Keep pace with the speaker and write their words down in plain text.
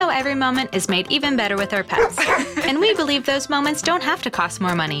every moment is made even better with our pets. And we believe those moments don't have to cost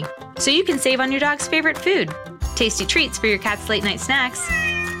more money. So you can save on your dog's favorite food. Tasty treats for your cat's late night snacks.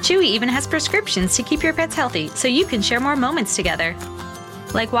 Chewy even has prescriptions to keep your pets healthy so you can share more moments together.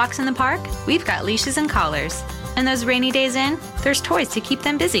 Like walks in the park, we've got leashes and collars. And those rainy days in, there's toys to keep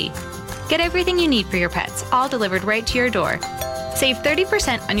them busy. Get everything you need for your pets, all delivered right to your door. Save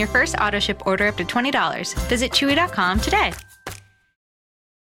 30% on your first auto ship order up to $20. Visit Chewy.com today.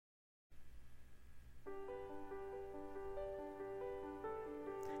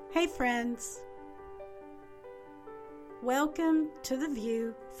 Hey friends, welcome to The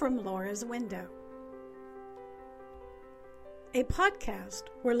View from Laura's Window, a podcast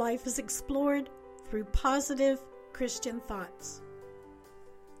where life is explored through positive Christian thoughts.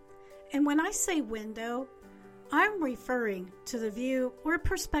 And when I say window, I'm referring to the view or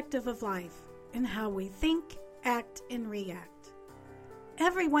perspective of life and how we think, act, and react.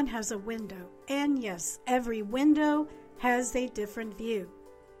 Everyone has a window, and yes, every window has a different view.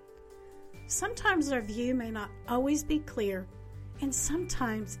 Sometimes our view may not always be clear, and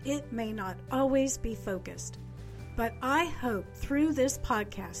sometimes it may not always be focused. But I hope through this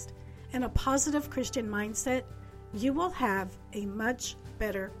podcast and a positive Christian mindset, you will have a much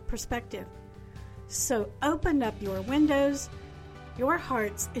better perspective. So open up your windows, your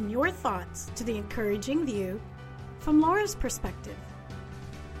hearts, and your thoughts to the encouraging view from Laura's perspective.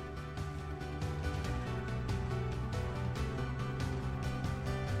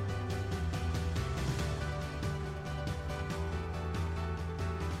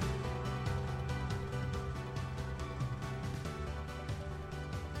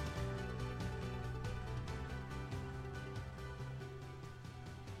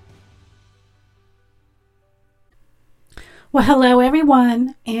 Well, hello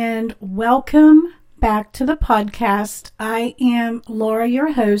everyone, and welcome back to the podcast. I am Laura,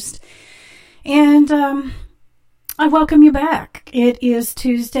 your host, and I welcome you back. It is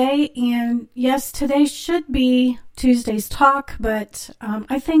Tuesday, and yes, today should be Tuesday's talk, but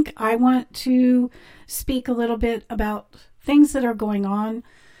I think I want to speak a little bit about things that are going on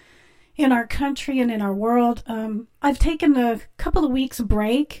in our country and in our world. I've taken a couple of weeks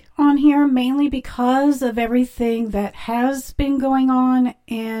break on here, mainly because of everything that has been going on,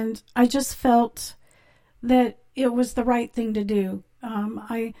 and I just felt that it was the right thing to do.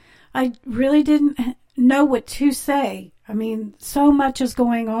 I really didn't know what to say. I mean, so much is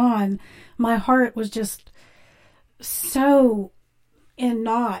going on. My heart was just so in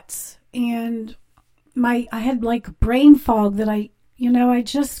knots, and I had like brain fog that I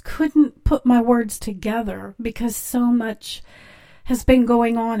just couldn't put my words together because so much has been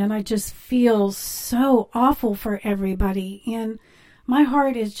going on, and I just feel so awful for everybody. And my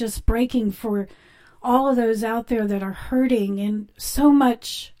heart is just breaking for all of those out there that are hurting, and so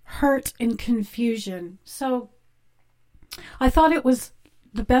much hurt and confusion. So I thought it was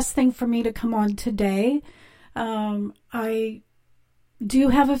the best thing for me to come on today. I do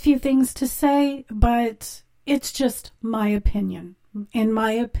have a few things to say, but it's just my opinion. In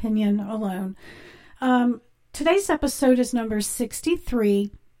my opinion alone. Today's episode is number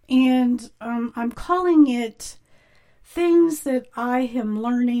 63, and I'm calling it Things That I Am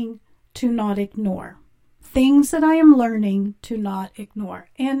Learning to Not Ignore. Things that I am learning to not ignore.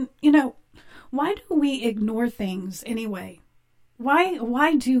 And, why do we ignore things anyway?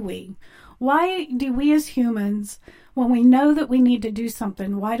 Why do we? Why do we as humans, when we know that we need to do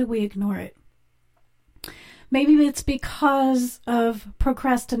something, why do we ignore it? Maybe it's because of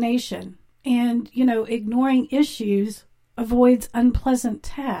procrastination and, ignoring issues avoids unpleasant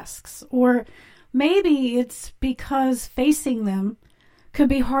tasks. Or maybe it's because facing them could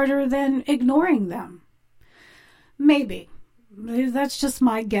be harder than ignoring them. Maybe. That's just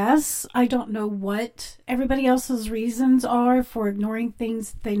my guess. I don't know what everybody else's reasons are for ignoring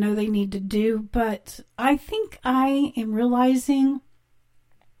things they know they need to do, but I think I am realizing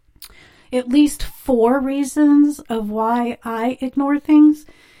at least 4 reasons of why I ignore things.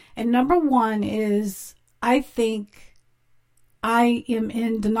 And number 1 is I think I am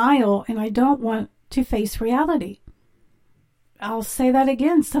in denial and I don't want to face reality. I'll say that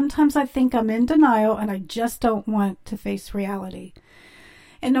again. Sometimes I think I'm in denial and I just don't want to face reality.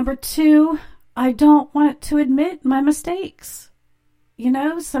 And number 2, I don't want to admit my mistakes.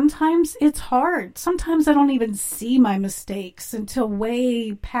 Sometimes it's hard. Sometimes I don't even see my mistakes until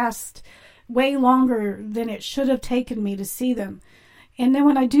way longer than it should have taken me to see them. And then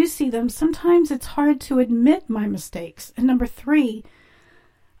when I do see them, sometimes it's hard to admit my mistakes. And number 3,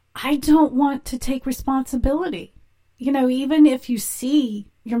 I don't want to take responsibility. Even if you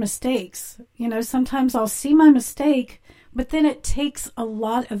see your mistakes, sometimes I'll see my mistake, But then it takes a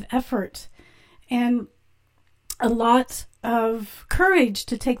lot of effort and a lot of courage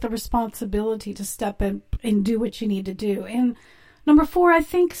to take the responsibility to step in and do what you need to do. And number 4, I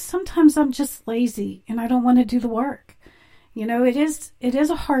think sometimes I'm just lazy and I don't want to do the work. You know, it is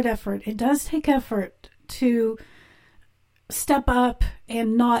a hard effort. It does take effort to step up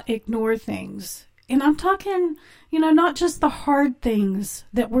and not ignore things. And I'm talking, you know, not just the hard things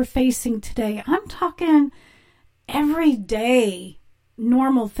that we're facing today. I'm talking everyday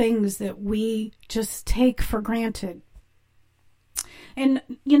normal things that we just take for granted. And,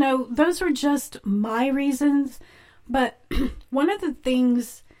 you know, those are just my reasons. But one of the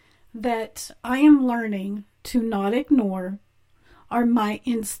things that I am learning to not ignore are my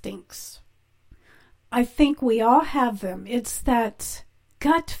instincts. I think we all have them. It's that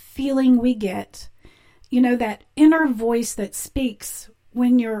gut feeling we get, you know, that inner voice that speaks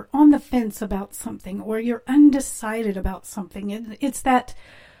when you're on the fence about something or you're undecided about something. It's that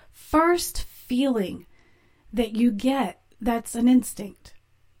first feeling that you get that's an instinct.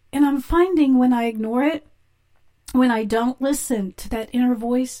 And I'm finding when I ignore it, when I don't listen to that inner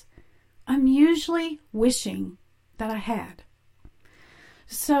voice, I'm usually wishing that I had.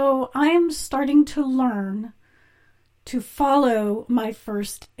 So I am starting to learn to follow my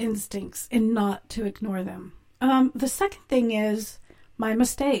first instincts and not to ignore them. The second thing is my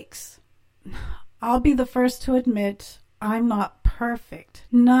mistakes. I'll be the first to admit I'm not perfect.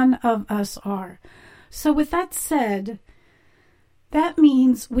 None of us are. So with that said, that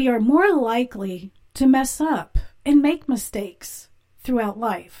means we are more likely to mess up and make mistakes throughout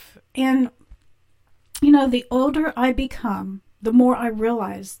life. And, you know, the older I become, the more I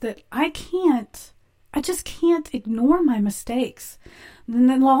realize that I just can't ignore my mistakes. And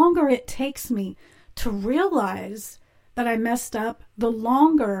the longer it takes me to realize that I messed up, the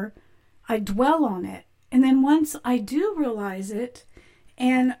longer I dwell on it. And then once I do realize it,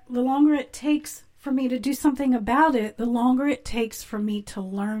 and the longer it takes for me to do something about it, the longer it takes for me to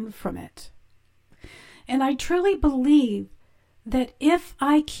learn from it. And I truly believe that if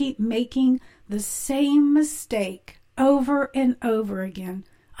I keep making the same mistake over and over again,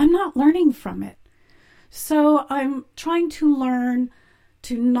 I'm not learning from it. So I'm trying to learn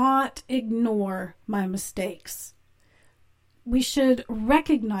to not ignore my mistakes. We should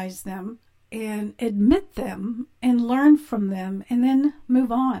recognize them and admit them and learn from them and then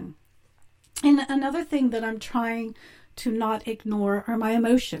move on. And another thing that I'm trying to not ignore are my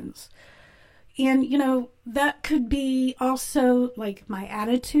emotions. And, you know, that could be also like my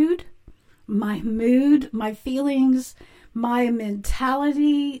attitude, my mood, my feelings, my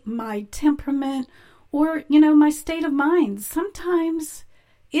mentality, my temperament, or, you know, my state of mind. Sometimes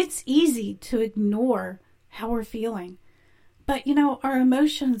it's easy to ignore how we're feeling. But, you know, our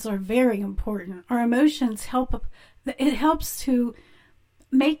emotions are very important. Our emotions helps to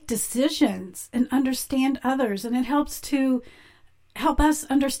make decisions and understand others. And it helps us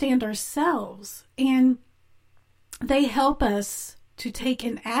understand ourselves. And they help us to take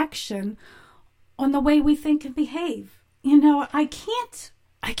an action on the way we think and behave. You know, I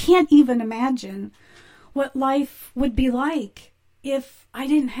can't even imagine what life would be like if I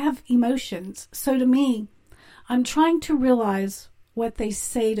didn't have emotions. So to me, I'm trying to realize what they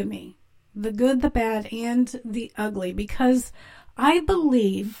say to me, the good, the bad, and the ugly, because I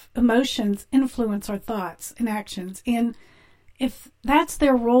believe emotions influence our thoughts and actions. And if that's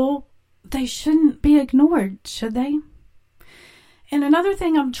their role, they shouldn't be ignored, should they? And another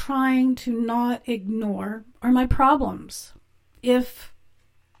thing I'm trying to not ignore are my problems. If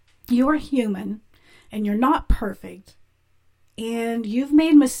you're human and you're not perfect and you've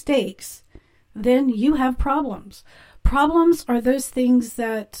made mistakes, then you have problems. Problems are those things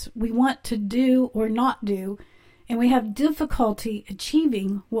that we want to do or not do, and we have difficulty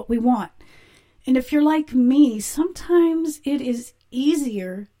achieving what we want. And if you're like me, sometimes it is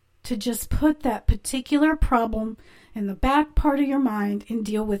easier to just put that particular problem in the back part of your mind and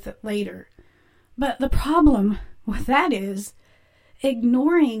deal with it later. But the problem with that is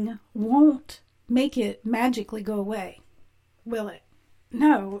ignoring won't make it magically go away, will it?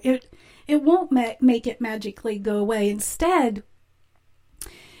 No, it won't make it magically go away. Instead,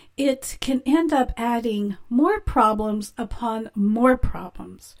 it can end up adding more problems upon more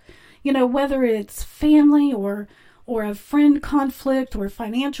problems. You know, whether it's family or a friend conflict or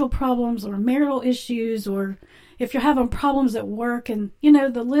financial problems or marital issues, or if you're having problems at work, and, you know,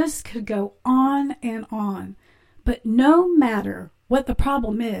 the list could go on and on. But no matter what the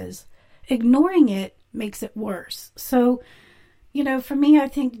problem is, ignoring it makes it worse. So, you know, for me, I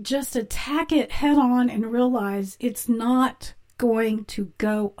think just attack it head on and realize it's not going to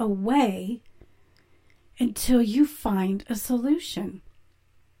go away until you find a solution.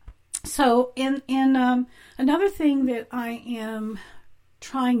 So, another thing that I am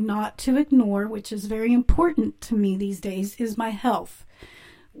trying not to ignore, which is very important to me these days, is my health.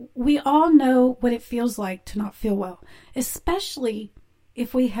 We all know what it feels like to not feel well, especially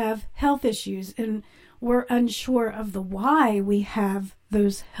if we have health issues and we're unsure of the why we have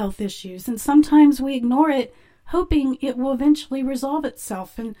those health issues. And sometimes we ignore it, hoping it will eventually resolve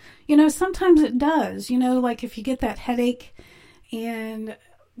itself. And, sometimes it does. Like if you get that headache and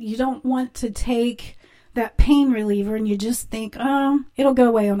you don't want to take that pain reliever and you just think, it'll go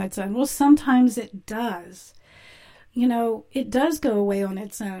away on its own. Well, sometimes it does. It does go away on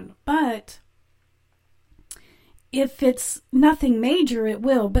its own. But if it's nothing major, it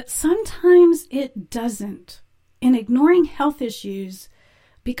will. But sometimes it doesn't. And ignoring health issues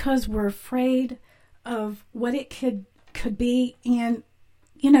because we're afraid of what it could be. And,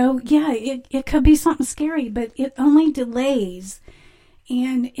 it could be something scary, but it only delays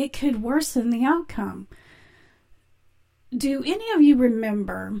and it could worsen the outcome. Do any of you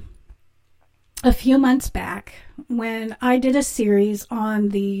remember a few months back when I did a series on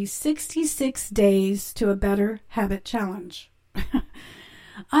the 66 Days to a Better Habit Challenge?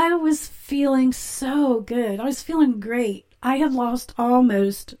 I was feeling so good. I was feeling great. I had lost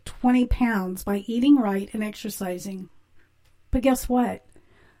almost 20 pounds by eating right and exercising. But guess what?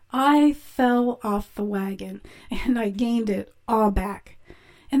 I fell off the wagon and I gained it all back.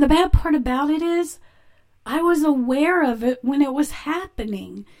 And the bad part about it is I was aware of it when it was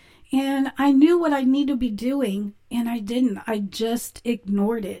happening. And I knew what I needed to be doing, and I didn't. I just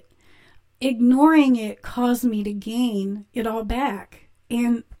ignored it. Ignoring it caused me to gain it all back.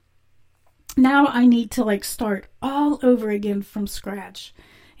 And now I need to start all over again from scratch.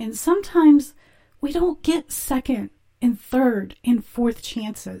 And sometimes we don't get second and third and fourth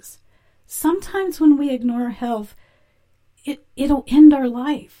chances. Sometimes when we ignore health, it'll end our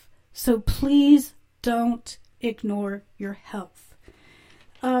life. So please don't ignore your health.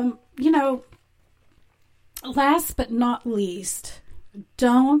 Last but not least,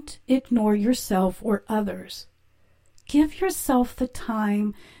 don't ignore yourself or others. Give yourself the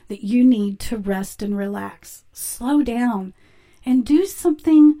time that you need to rest and relax. Slow down and do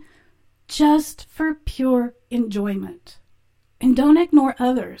something just for pure enjoyment. And don't ignore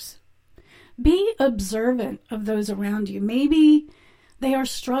others. Be observant of those around you. Maybe they are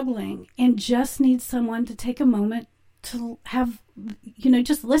struggling and just need someone to take a moment to have,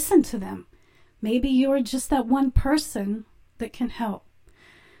 just listen to them. Maybe you're just that one person that can help.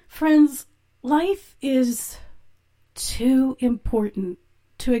 Friends, life is too important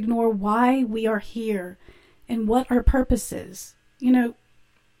to ignore why we are here and what our purpose is.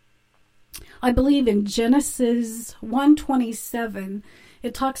 I believe in Genesis 1:27,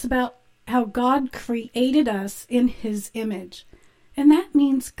 it talks about how God created us in his image. And that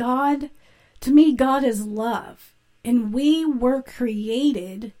means to me, God is love. And we were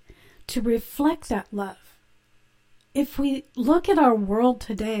created to reflect that love. If we look at our world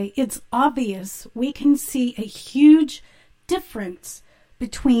today, it's obvious we can see a huge difference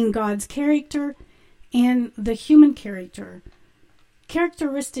between God's character and the human character.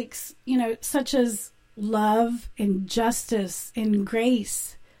 Characteristics, such as love and justice and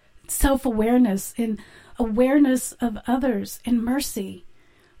grace, self-awareness and awareness of others and mercy.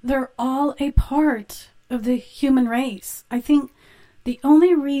 They're all a part of the human race. I think the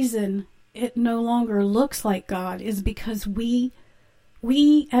only reason it no longer looks like God is because we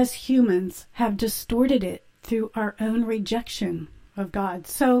as humans have distorted it through our own rejection of God.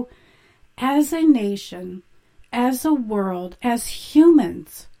 So as a nation, as a world, as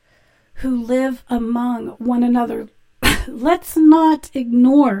humans who live among one another, let's not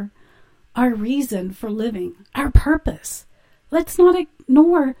ignore our reason for living, our purpose. Let's not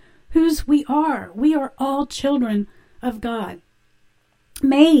ignore whose we are. We are all children of God,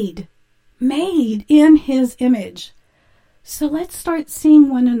 made in his image. So let's start seeing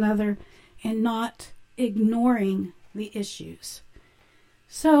one another and not ignoring the issues.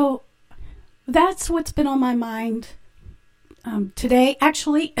 So that's what's been on my mind today.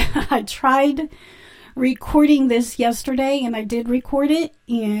 Actually, I tried recording this yesterday, and I did record it,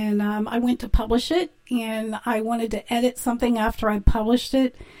 and I went to publish it, and I wanted to edit something after I published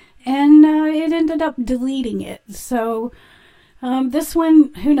it, and it ended up deleting it. So this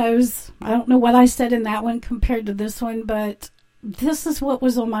one, who knows? I don't know what I said in that one compared to this one, but this is what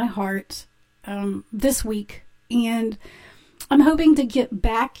was on my heart this week, and I'm hoping to get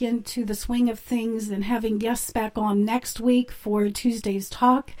back into the swing of things and having guests back on next week for Tuesday's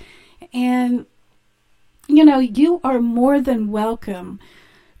talk. And you are more than welcome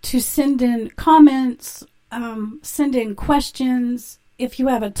to send in comments send in questions. If you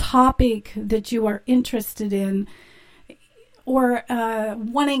have a topic that you are interested in, or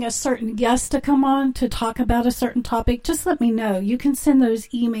wanting a certain guest to come on to talk about a certain topic, just let me know. You can send those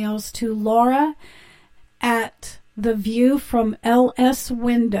emails to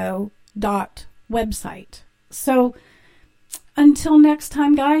laura@theviewfromlswindow.website. So until next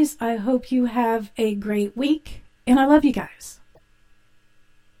time, guys, I hope you have a great week, and I love you guys.